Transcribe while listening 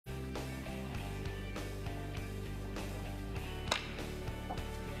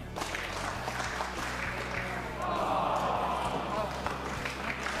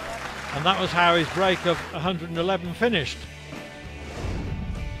And that was how his break of 111 finished.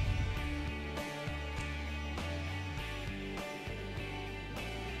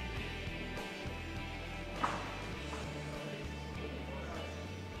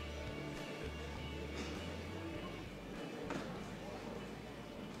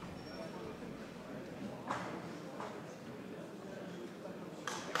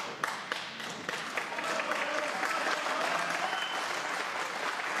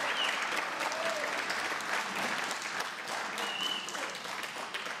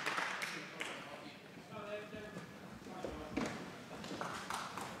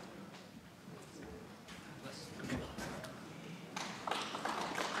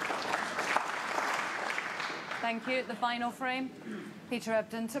 Thank you. The final frame, Peter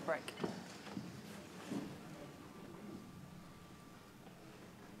Ebdon to break.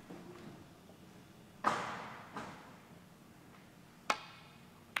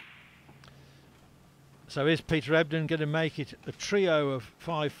 So is Peter Ebdon going to make it a trio of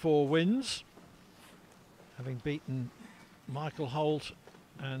 5-4 wins, having beaten Michael Holt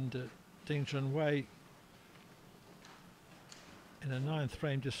and Ding Junhui in a 9th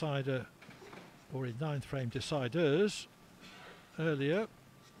frame decider, or in 9th frame deciders earlier?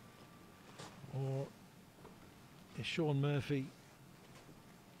 Or is Sean Murphy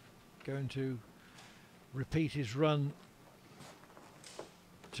going to repeat his run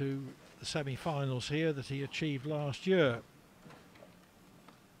to the semi-finals here that he achieved last year?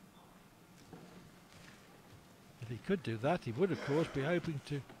 If he could do that, he would of course be hoping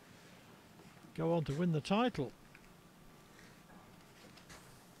to go on to win the title.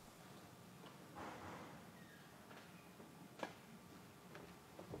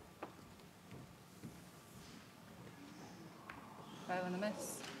 Bow and a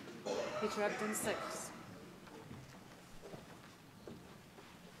miss. Peter Ebdon 6.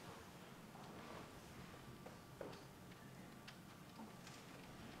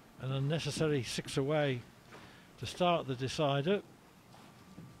 An unnecessary 6 away to start the decider.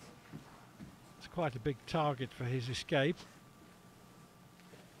 It's quite a big target for his escape.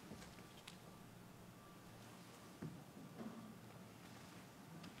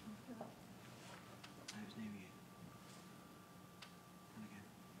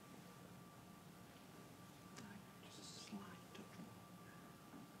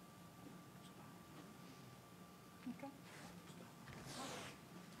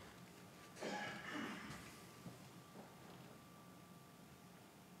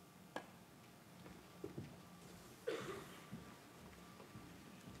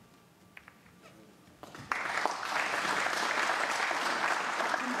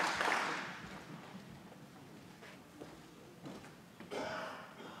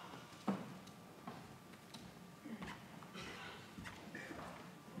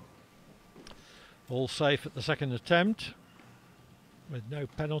 All safe at the second attempt with no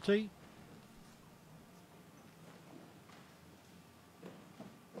penalty.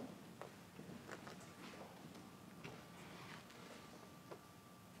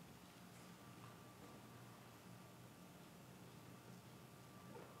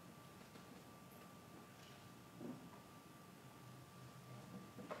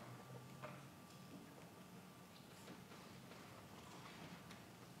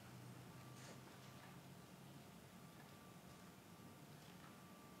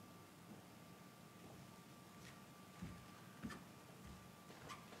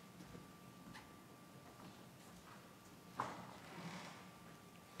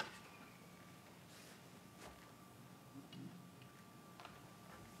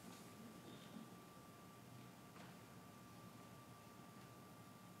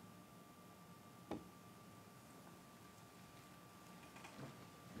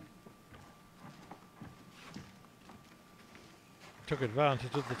 Took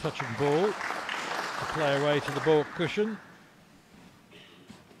advantage of the touching ball to play away to the baulk cushion.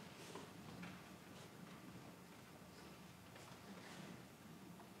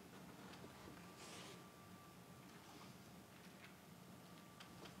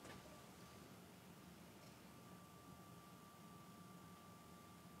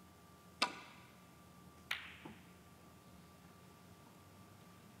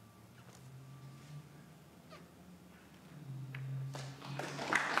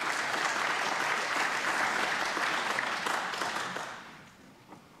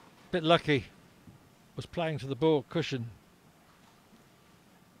 Bit lucky, was playing to the baulk cushion.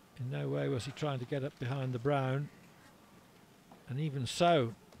 In no way was he trying to get up behind the brown, and even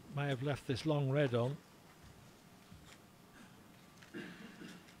so may have left this long red on.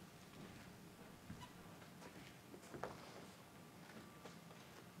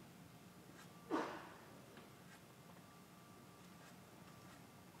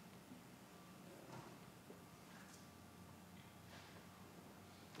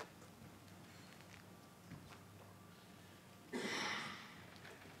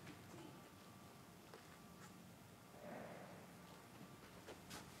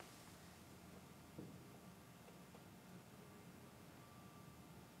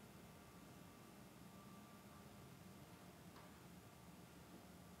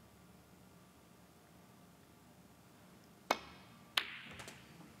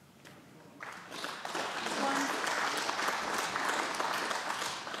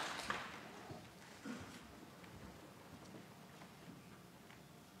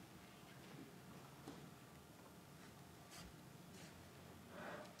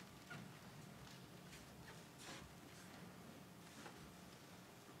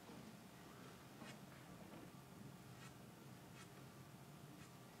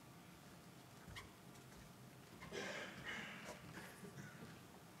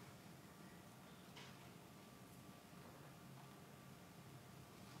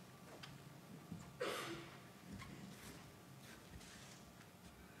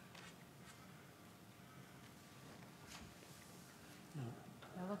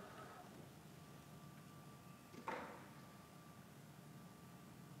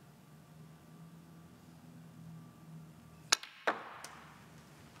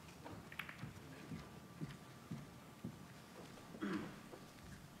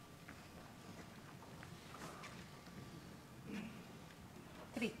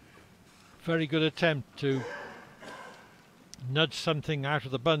 very good attempt to nudge something out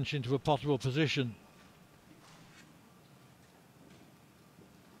of the bunch into a potable position.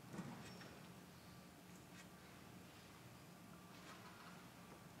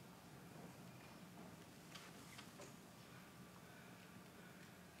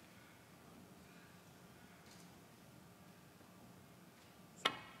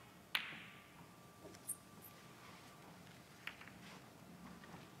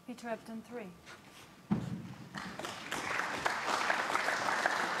 Peter Ebdon 3.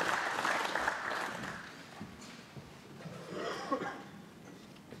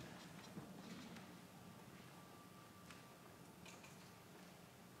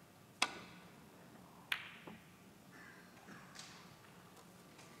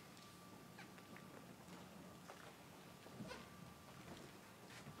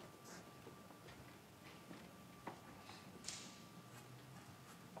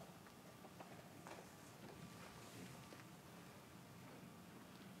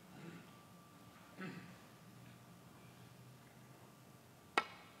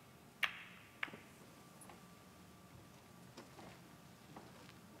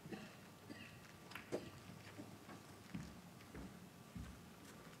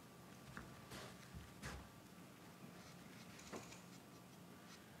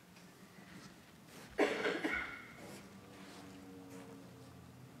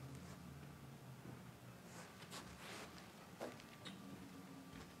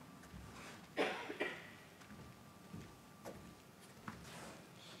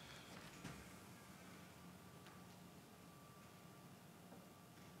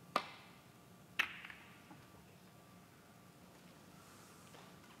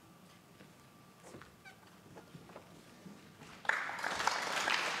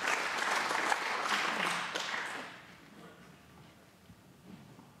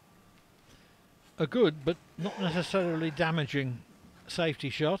 A good but not necessarily damaging safety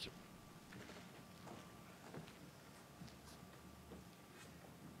shot.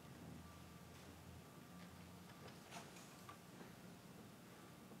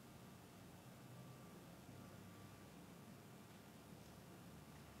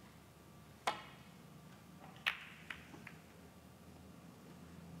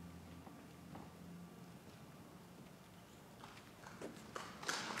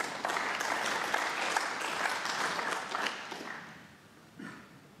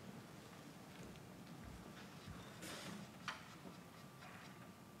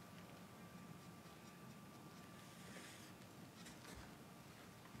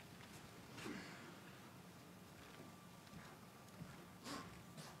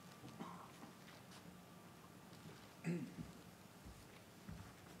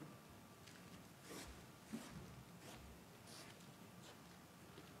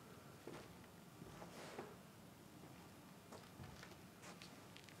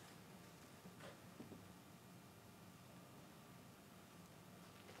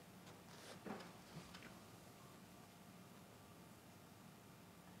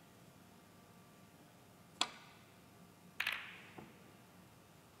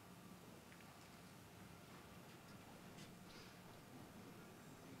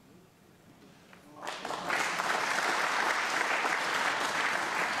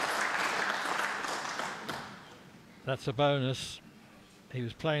 That's a bonus. He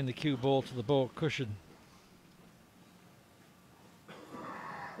was playing the cue ball to the baulk cushion.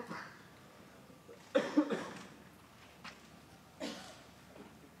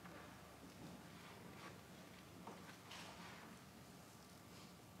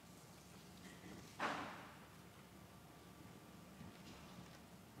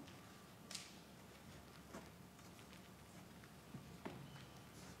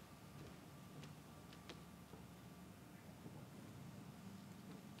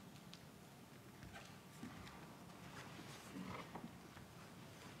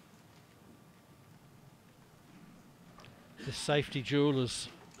 This safety duel has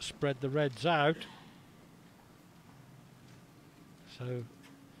spread the reds out. So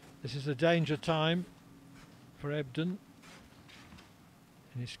this is a danger time for Ebdon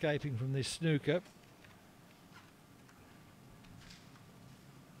in escaping from this snooker.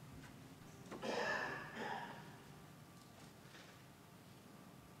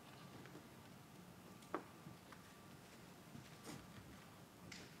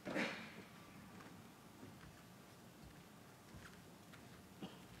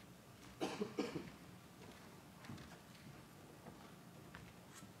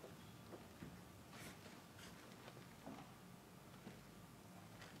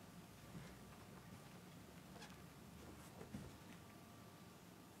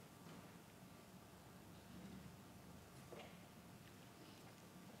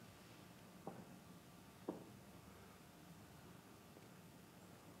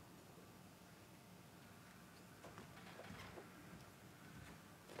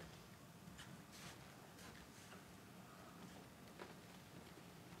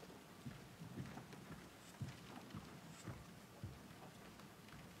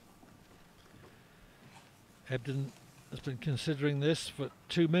 Ebdon has been considering this for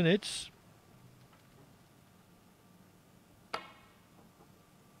 2 minutes.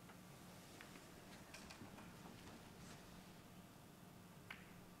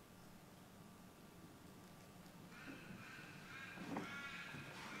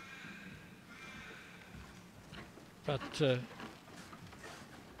 But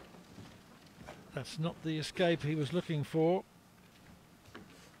that's not the escape he was looking for.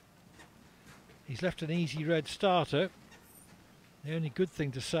 He's left an easy red starter. The only good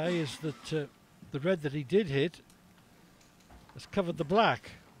thing to say is that the red that he did hit has covered the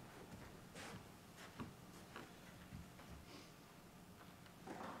black.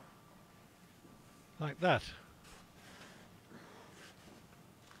 Like that.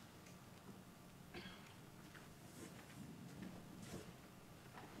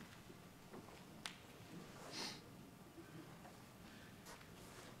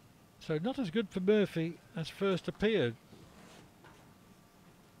 So not as good for Murphy as first appeared.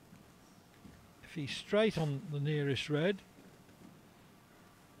 If he's straight on the nearest red,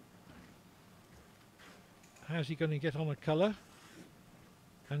 how's he going to get on a colour?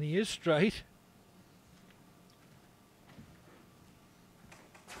 And he is straight.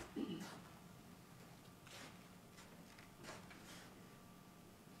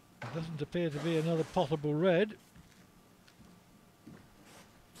 There doesn't appear to be another potable red.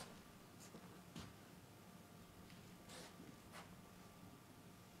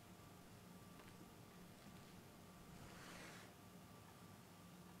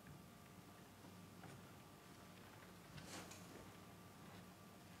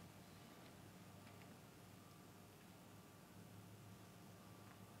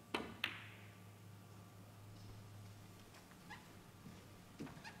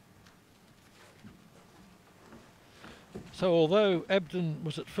 So although Ebdon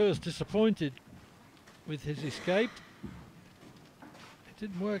was at first disappointed with his escape, it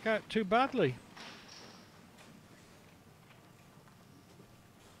didn't work out too badly.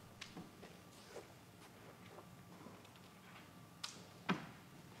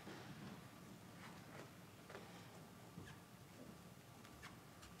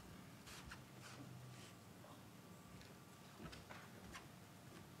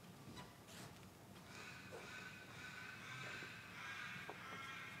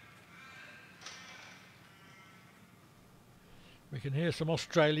 We can hear some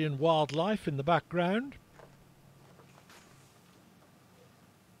Australian wildlife in the background.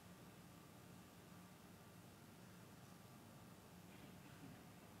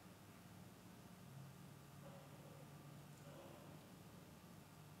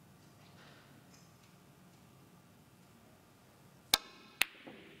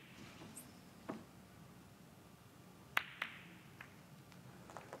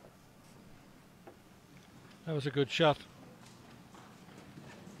 That was a good shot.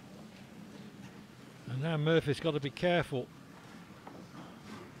 And now Murphy's got to be careful.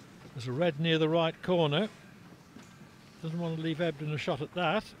 There's a red near the right corner. Doesn't want to leave Ebdon a shot at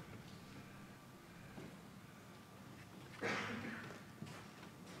that.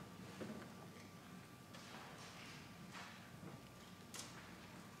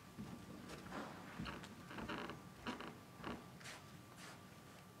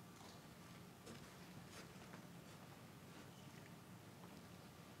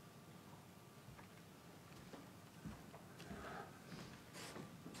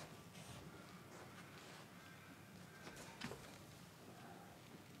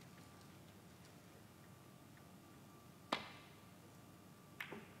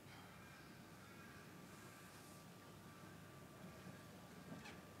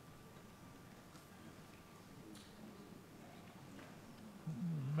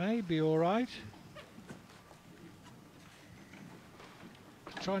 Maybe all right.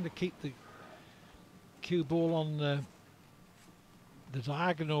 Trying to keep the cue ball on the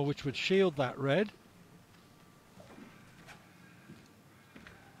diagonal, which would shield that red.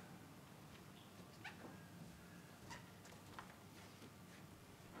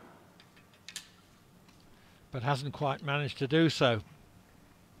 But hasn't quite managed to do so.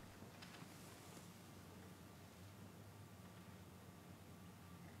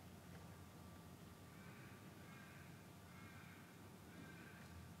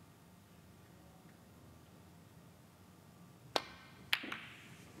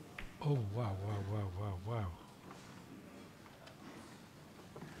 Oh, wow, wow, wow, wow, wow.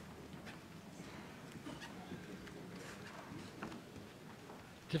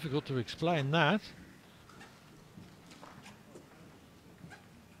 Difficult to explain that.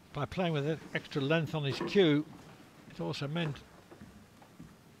 By playing with extra length on his cue, it also meant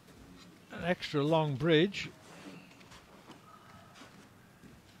an extra long bridge,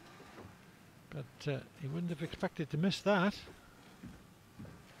 but he wouldn't have expected to miss that.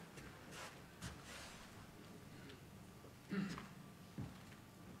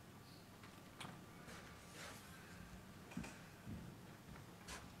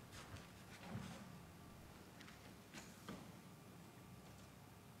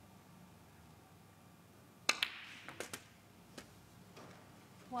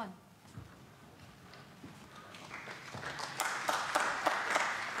 One.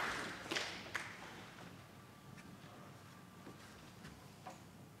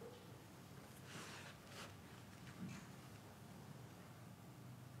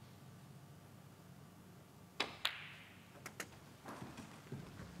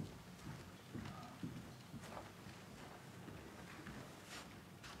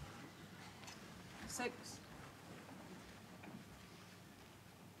 Six.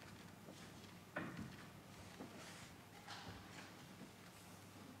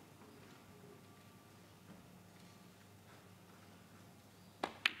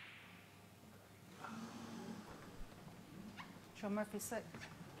 John Murphy, six.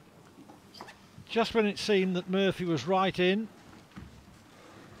 Just when it seemed that Murphy was right in,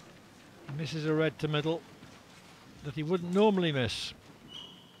 he misses a red to middle that he wouldn't normally miss.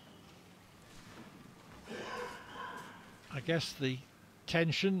 I guess the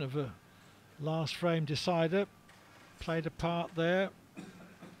tension of a last frame decider played a part there.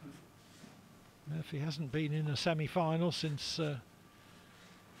 Murphy hasn't been in a semi-final since the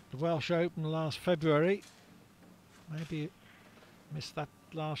Welsh Open last February. Maybe missed that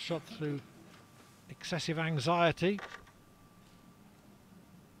last shot through excessive anxiety.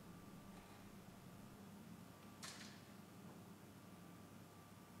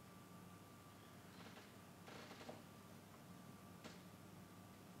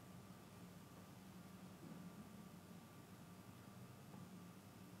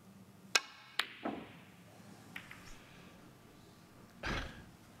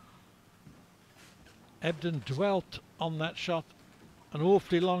 Ebdon dwelt on that shot an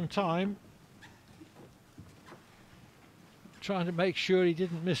awfully long time, trying to make sure he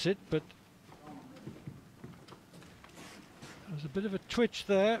didn't miss it, but there was a bit of a twitch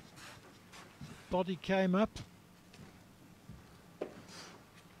there. Body came up. A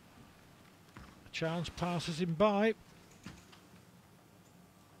chance passes him by.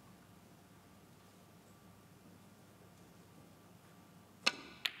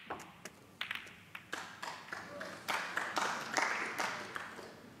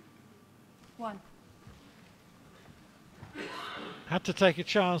 One. Had to take a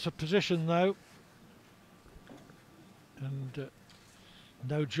chance of position though, and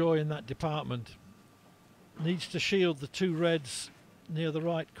no joy in that department. Needs to shield the two reds near the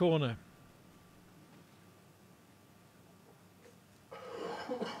right corner.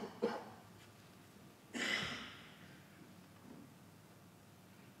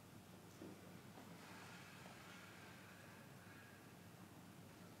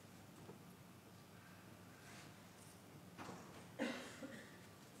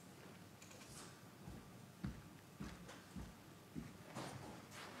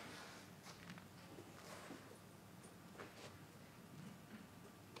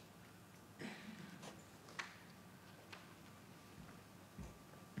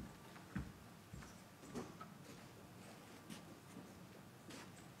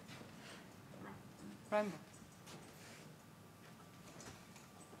 Rainbow.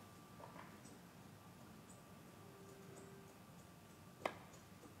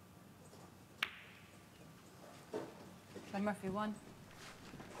 John Murphy, one.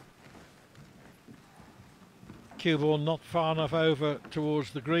 Cue ball not far enough over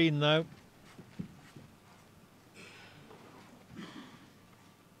towards the green though.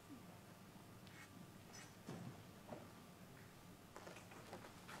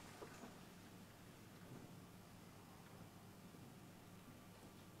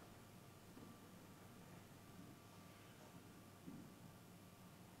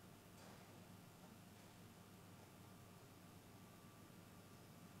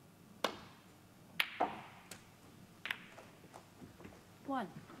 One.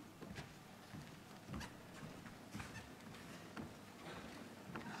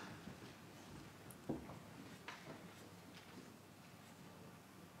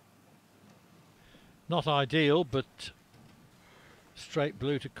 Not ideal, but straight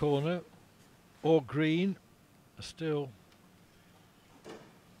blue to corner or green are still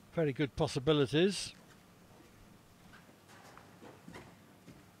very good possibilities.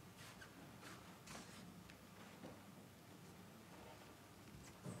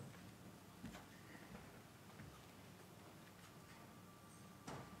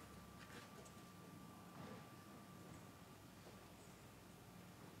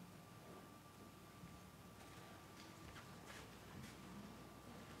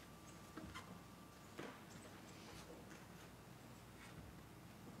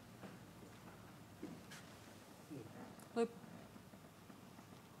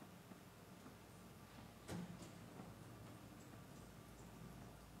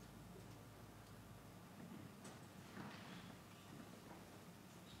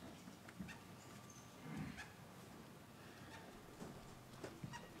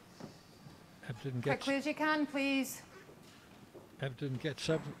 Ebdon Quickly as you can, please. Ebdon gets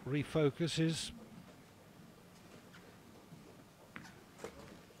up, refocuses.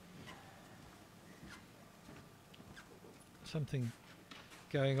 Something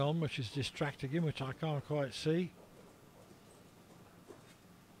going on which is distracting him, which I can't quite see.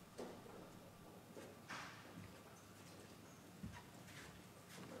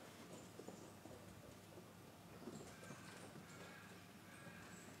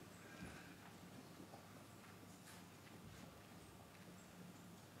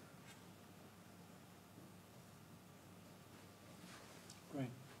 Green.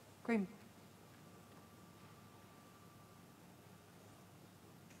 Green.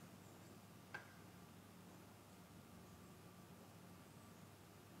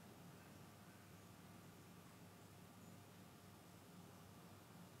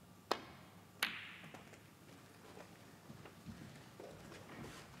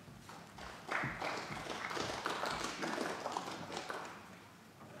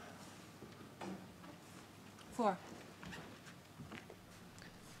 Four.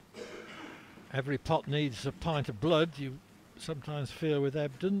 Every pot needs a pint of blood, you sometimes feel with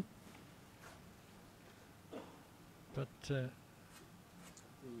Ebdon. But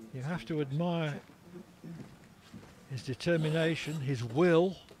you have to admire his determination, his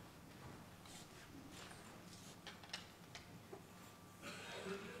will.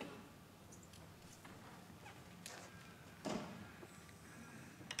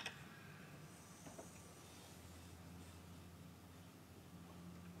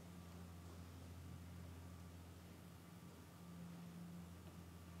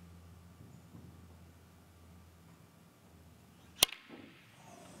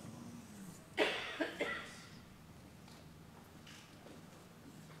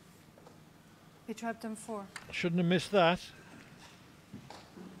 Peter Ebdon, 4. Shouldn't have missed that.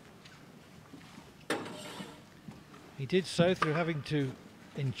 He did so through having to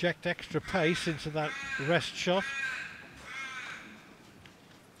inject extra pace into that rest shot.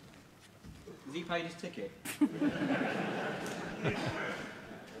 Has he paid his ticket?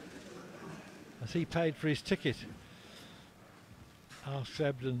 As he paid for his ticket, asks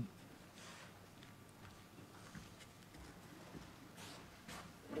Ebdon.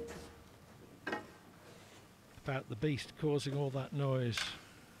 About the beast causing all that noise.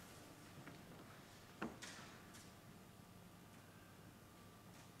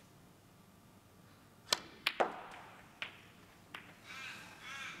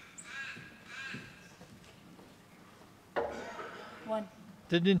 One.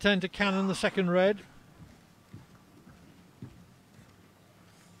 Didn't intend to cannon the second red.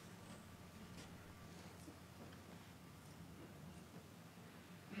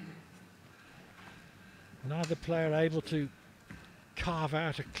 Neither player able to carve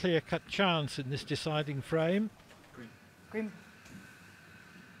out a clear-cut chance in this deciding frame. Green. Green.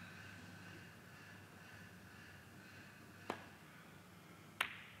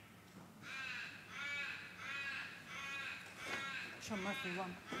 Sean Murphy,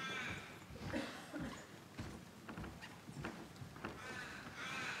 1.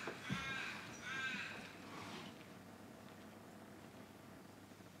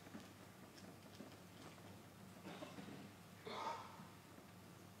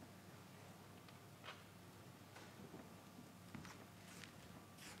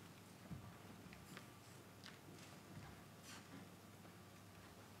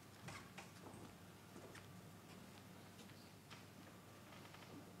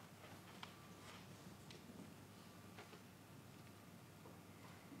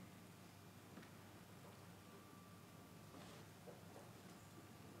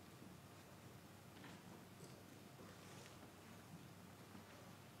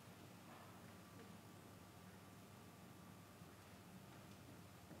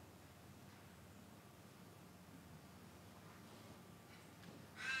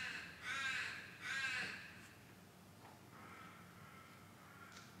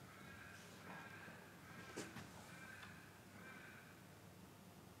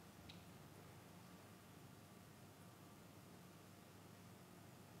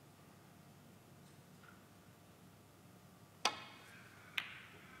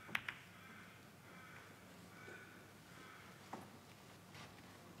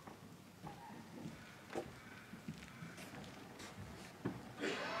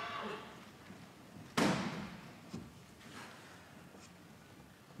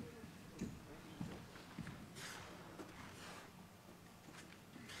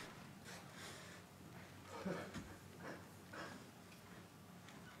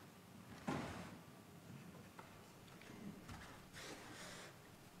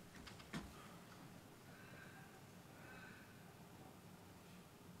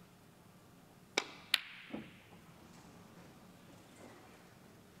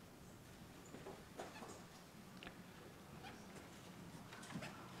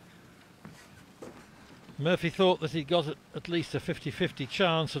 Murphy thought that he got at least a 50-50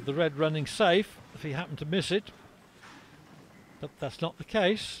 chance of the red running safe if he happened to miss it, but that's not the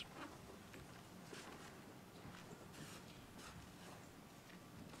case.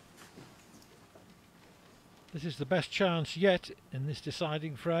 This is the best chance yet in this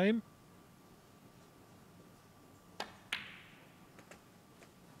deciding frame.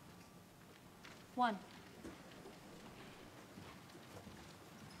 One.